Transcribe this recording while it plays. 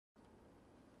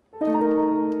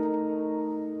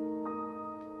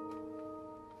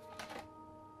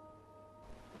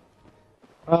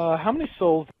How many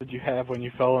souls did you have when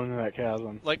you fell into that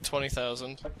chasm? Like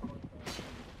 20,000. Do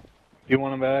you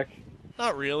want them back?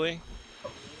 Not really.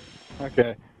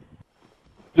 Okay.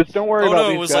 Just don't worry Oh about no,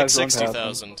 these it was guys like run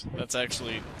past them. 60,000. That's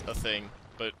actually a thing.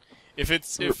 But if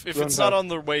it's Run not past. on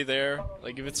the way there,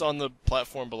 like if it's on the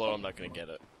platform below, I'm not gonna get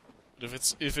it. But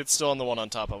if it's still on the one on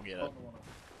top, I'll get it.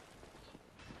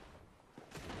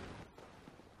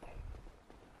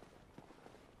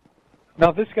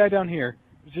 Now this guy down here,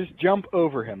 just jump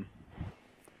over him.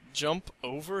 Jump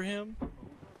over him?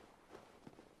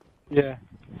 Yeah.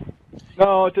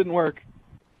 No, it didn't work.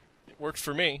 It worked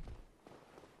for me.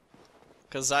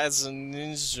 'Cause I's a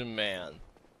ninja man.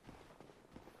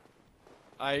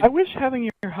 I wish having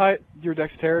your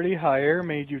dexterity higher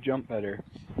made you jump better.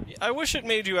 I wish it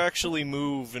made you actually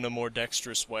move in a more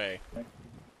dexterous way.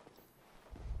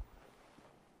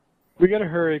 We gotta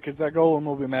hurry, because that golem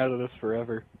will be mad at us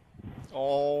forever.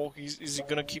 Oh, is he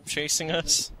gonna keep chasing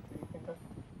us?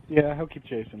 Yeah, he'll keep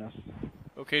chasing us.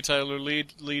 Okay, Tyler,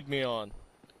 lead me on.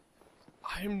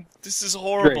 This is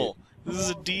horrible. This is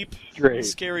a deep, Straight.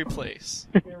 scary place.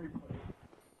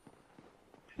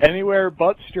 Anywhere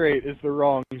but straight is the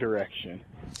wrong direction.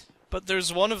 But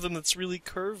there's one of them that's really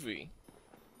curvy.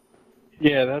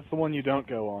 Yeah, that's the one you don't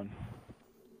go on.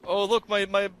 Oh, look, my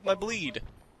bleed.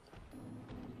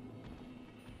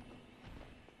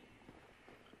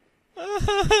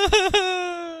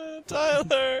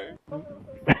 Tyler!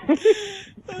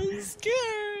 I'm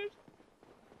scared!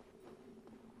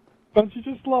 Don't you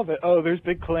just love it? Oh, there's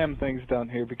big clam things down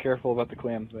here. Be careful about the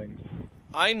clam things.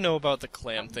 I know about the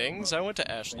clam things. I went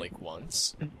to Ash Lake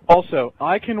once. Also,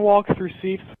 I can walk through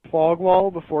Seath's fog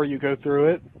wall before you go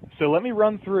through it. So let me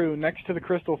run through next to the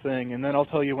crystal thing, and then I'll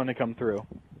tell you when to come through.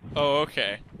 Oh,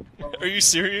 okay. Are you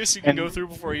serious? You can go through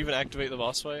before you even activate the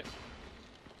boss fight?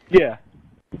 Yeah.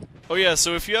 Oh yeah,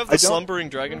 so if you have the Slumbering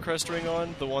Dragon Crest ring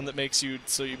on, the one that makes you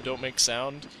so you don't make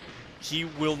sound, he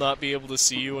will not be able to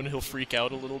see you and he'll freak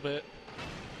out a little bit.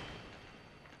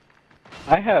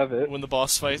 I have it. When the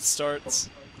boss fight starts.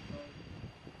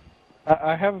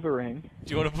 I have the ring.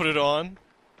 Do you want to put it on?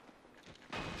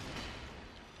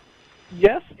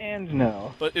 Yes and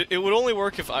no. But it would only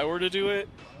work if I were to do it,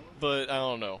 but I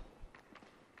don't know.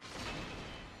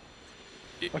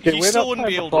 Okay, he wait still outside wouldn't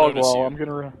be the able to fog notice wall. you.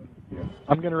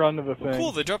 I'm gonna run to the thing.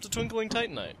 Cool, they dropped a Twinkling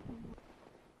Titanite.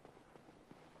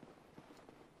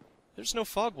 There's no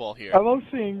fog wall here. I love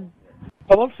seeing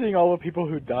all the people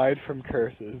who died from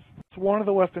curses. It's one of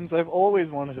the weapons I've always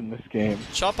wanted in this game.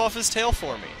 Chop off his tail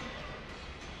for me.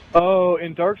 Oh,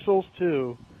 in Dark Souls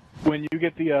 2, when you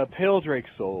get the Pale Drake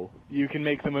Soul, you can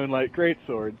make the Moonlight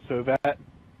Greatsword, so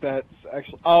that's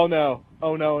actually... Oh no.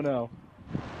 Oh no, no.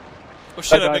 Oh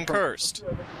shit, I've been cursed.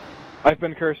 I've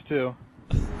been cursed too.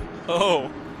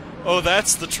 Oh. Oh,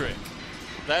 that's the trick.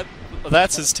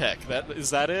 That's his tech. Is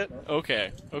that it?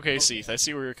 Okay. Okay, Seath, I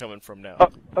see where you're coming from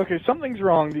now. Okay, something's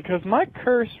wrong, because my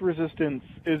curse resistance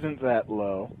isn't that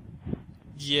low.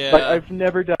 Yeah. Like, I've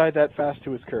never died that fast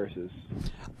to his curses.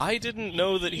 I didn't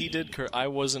know that he did I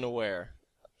wasn't aware.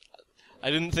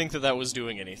 I didn't think that was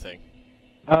doing anything.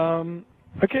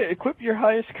 Okay, equip your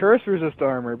highest curse resist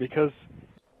armor, because...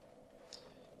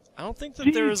 I don't think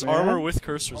that there is armor with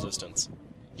curse resistance.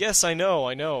 Yes, I know.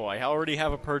 I already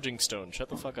have a Purging Stone. Shut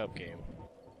the fuck up, game.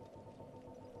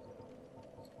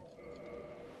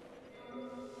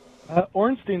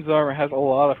 Ornstein's armor has a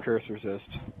lot of curse resist.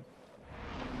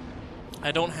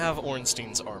 I don't have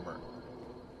Ornstein's armor.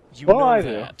 You well, know I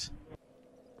that. Do.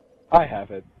 I have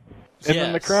it. And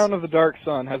then the Yes. Crown of the Dark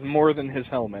Sun has more than his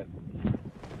helmet.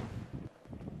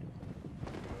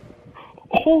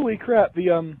 Holy crap,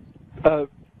 the,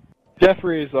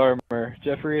 Jeffrey's armor.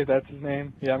 Jeffrey, that's his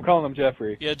name? Yeah, I'm calling him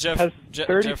Jeffrey. Yeah, Has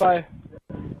 35... Jeffrey.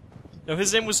 No,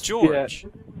 his name was George.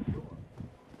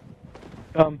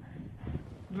 Yeah.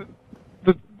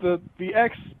 The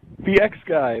X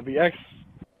guy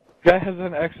has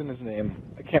an X in his name.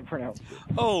 I can't pronounce it.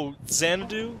 Oh,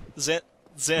 Xanadu?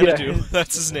 Xanadu, Yeah,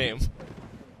 that's his name.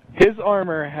 His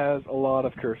armor has a lot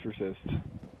of curse resist.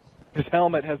 His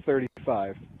helmet has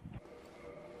 35.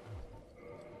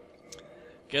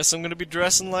 Guess I'm gonna be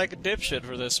dressing like a dipshit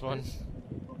for this one.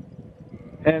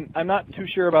 And I'm not too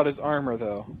sure about his armor,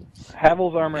 though.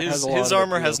 Havel's armor has a lot His of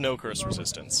armor it, has too. no curse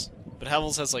resistance, but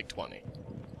Havel's has like 20.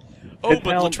 Oh,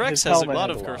 but Latrex has a lot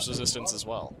of curse resistance as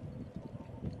well.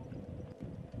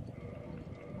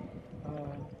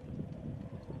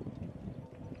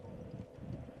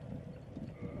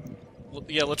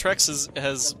 Yeah, Latrex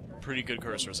has pretty good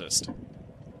curse resist.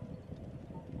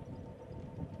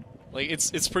 Like,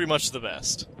 it's pretty much the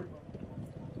best.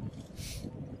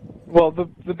 Well, the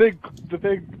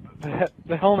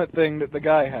helmet thing that the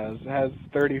guy has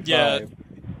 35. Yeah.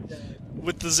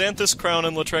 With the Xanthus crown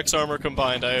and Latrex armor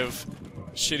combined, I have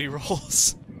shitty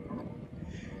rolls.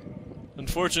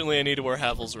 Unfortunately, I need to wear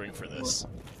Havel's ring for this.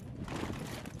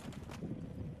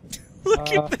 Look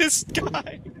at this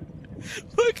guy!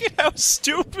 Look at how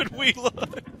stupid we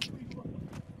look!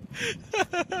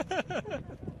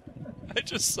 I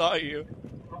just saw you.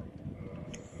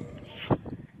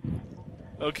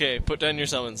 Okay, put down your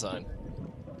summon sign.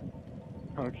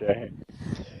 Okay.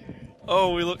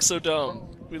 Oh, we look so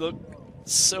dumb. We look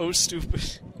so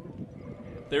stupid.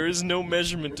 There is no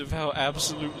measurement of how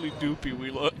absolutely doopy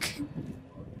we look.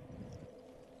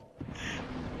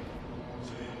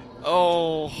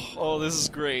 Oh, this is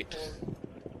great.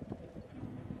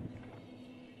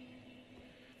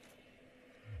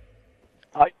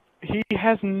 He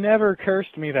has never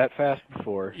cursed me that fast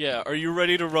before. Yeah, are you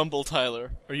ready to rumble,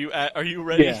 Tyler? Are you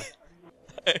ready? Yeah.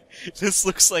 This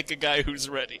looks like a guy who's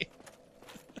ready.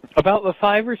 About the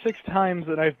 5 or 6 times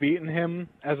that I've beaten him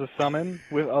as a summon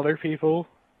with other people,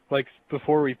 like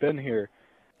before we've been here,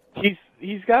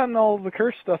 he's gotten all the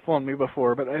curse stuff on me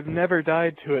before, but I've never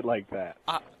died to it like that.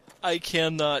 I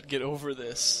cannot get over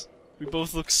this. We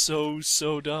both look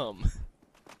so dumb.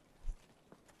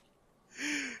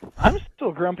 I'm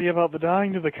still grumpy about the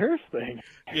dying to the curse thing.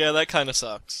 Yeah, that kind of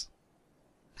sucks.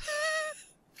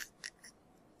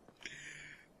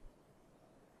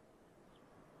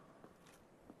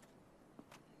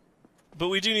 But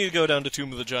we do need to go down to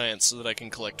Tomb of the Giants so that I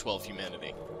can collect 12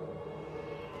 humanity.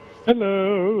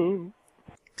 Hello!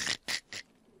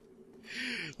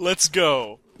 Let's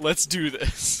go. Let's do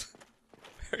this.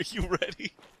 Are you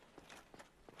ready?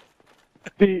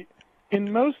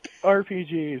 In most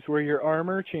RPGs where your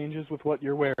armor changes with what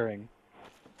you're wearing,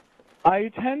 I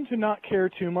tend to not care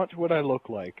too much what I look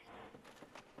like.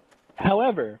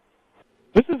 However,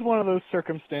 this is one of those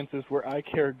circumstances where I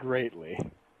care greatly.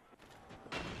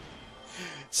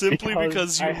 Simply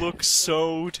because you look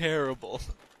so terrible.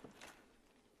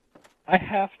 I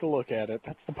have to look at it.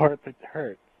 That's the part that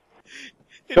hurts.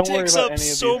 It takes up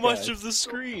so much of the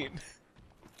screen.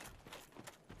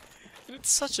 And it's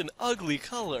such an ugly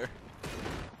color.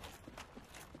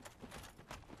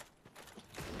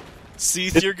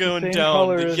 Seath, you're going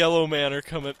down. The yellow men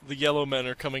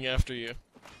are coming after you.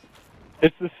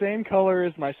 It's the same color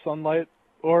as my sunlight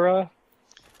aura,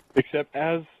 except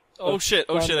as oh shit,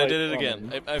 I did it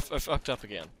again. I fucked up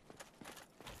again.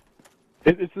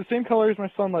 It's the same color as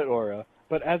my sunlight aura,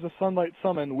 but as a sunlight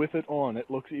summon with it on,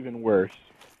 it looks even worse.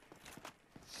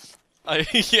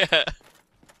 Yeah.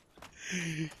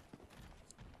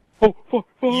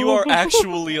 You are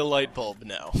actually a light bulb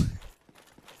now.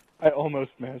 I almost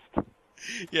missed.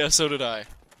 Yeah, so did I.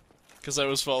 Because I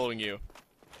was following you.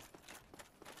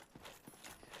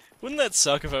 Wouldn't that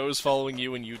suck if I was following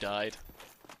you and you died?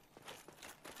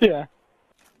 Yeah.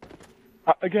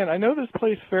 Again, I know this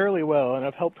place fairly well, and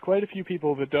I've helped quite a few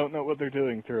people that don't know what they're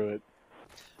doing through it.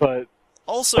 But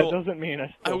also, that doesn't mean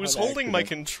I was holding my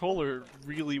controller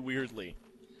really weirdly.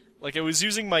 Like, I was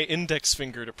using my index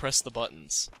finger to press the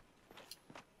buttons.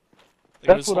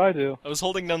 Like, that's what I do. I was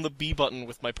holding down the B button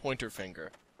with my pointer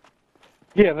finger.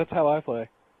 Yeah, that's how I play.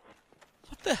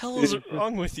 What the hell is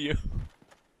wrong with you?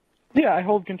 Yeah, I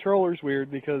hold controllers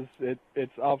weird because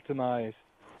it's optimized.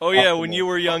 Oh yeah, when you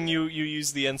were young, you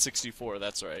used the N64,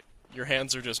 that's right. Your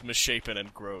hands are just misshapen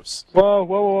and gross.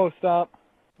 Whoa, stop.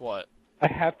 What? I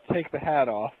have to take the hat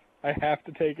off. I have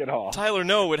to take it off. Tyler,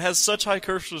 no, it has such high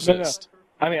curse resist.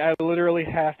 No. I mean, I literally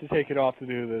have to take it off to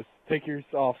do this. Take yours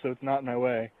off so it's not in my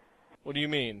way. What do you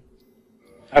mean?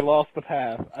 I lost the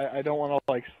path. I don't want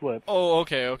to, like, slip. Oh,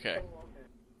 okay.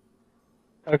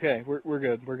 Okay, we're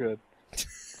good.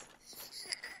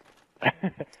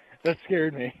 That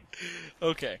scared me.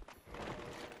 Okay.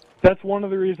 That's one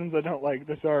of the reasons I don't like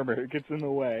this armor. It gets in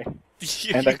the way.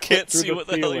 You can't see what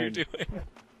the hell you're doing.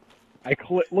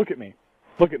 Look at me.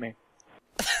 Look at me.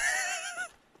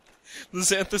 The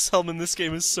Xanthus helm in this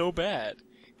game is so bad.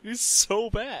 It is so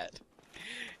bad.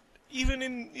 Even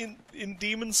in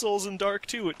Demon Souls and Dark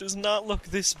 2, it does not look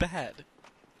this bad.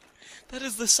 That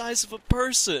is the size of a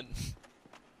person.